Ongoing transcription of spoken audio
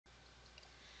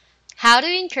how to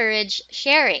encourage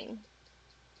sharing.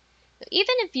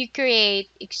 Even if you create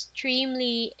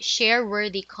extremely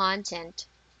share-worthy content,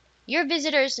 your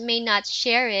visitors may not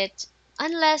share it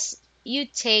unless you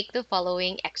take the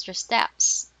following extra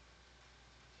steps.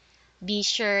 Be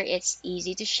sure it's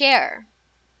easy to share.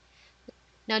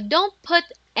 Now, don't put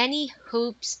any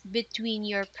hoops between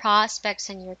your prospects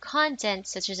and your content,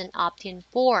 such as an opt-in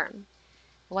form.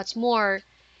 What's more,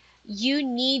 you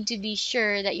need to be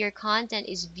sure that your content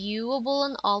is viewable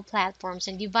on all platforms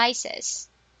and devices.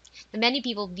 Many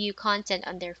people view content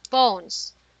on their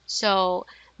phones, so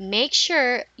make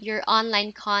sure your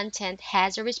online content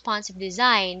has a responsive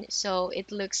design so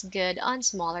it looks good on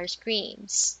smaller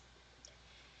screens.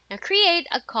 Now, create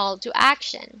a call to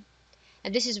action.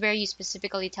 And this is where you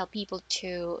specifically tell people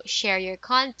to share your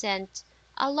content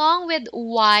along with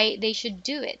why they should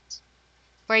do it.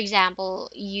 For example,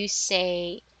 you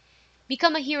say,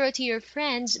 become a hero to your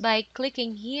friends by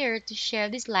clicking here to share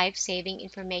this life-saving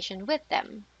information with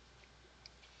them.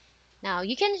 Now,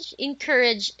 you can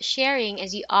encourage sharing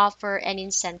as you offer an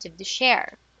incentive to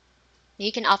share.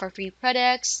 You can offer free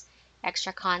products,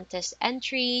 extra contest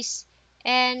entries,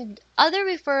 and other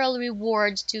referral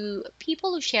rewards to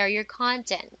people who share your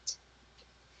content.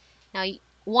 Now, you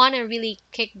want to really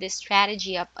kick this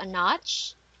strategy up a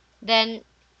notch? Then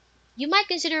you might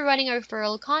consider running a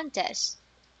referral contest.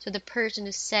 So the person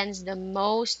who sends the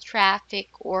most traffic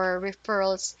or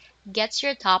referrals gets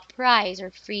your top prize or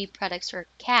free products or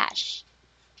cash.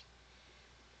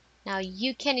 Now,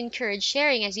 you can encourage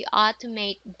sharing as you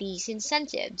automate these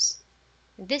incentives.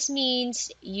 This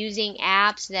means using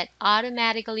apps that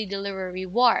automatically deliver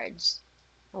rewards.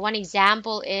 One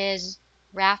example is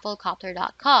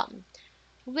rafflecopter.com,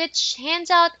 which hands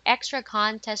out extra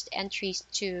contest entries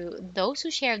to those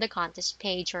who share the contest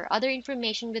page or other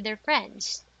information with their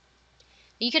friends.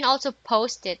 You can also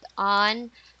post it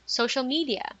on social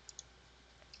media.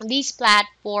 These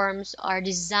platforms are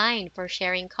designed for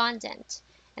sharing content,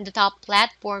 and the top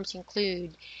platforms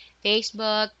include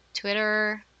Facebook,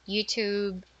 Twitter,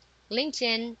 YouTube,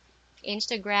 LinkedIn,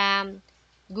 Instagram,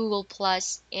 Google+,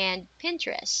 and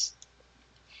Pinterest.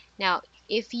 Now,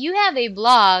 if you have a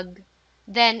blog,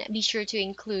 then be sure to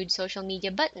include social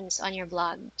media buttons on your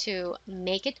blog to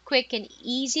make it quick and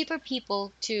easy for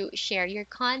people to share your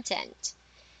content.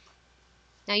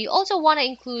 Now, you also want to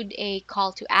include a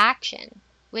call to action,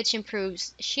 which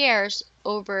improves shares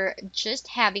over just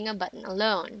having a button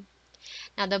alone.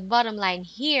 Now, the bottom line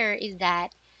here is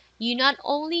that you not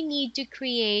only need to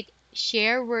create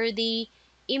share-worthy,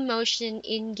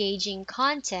 emotion-engaging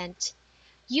content,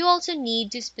 you also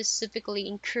need to specifically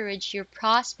encourage your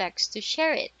prospects to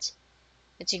share it.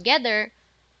 And together,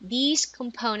 these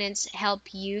components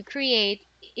help you create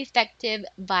effective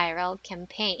viral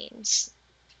campaigns.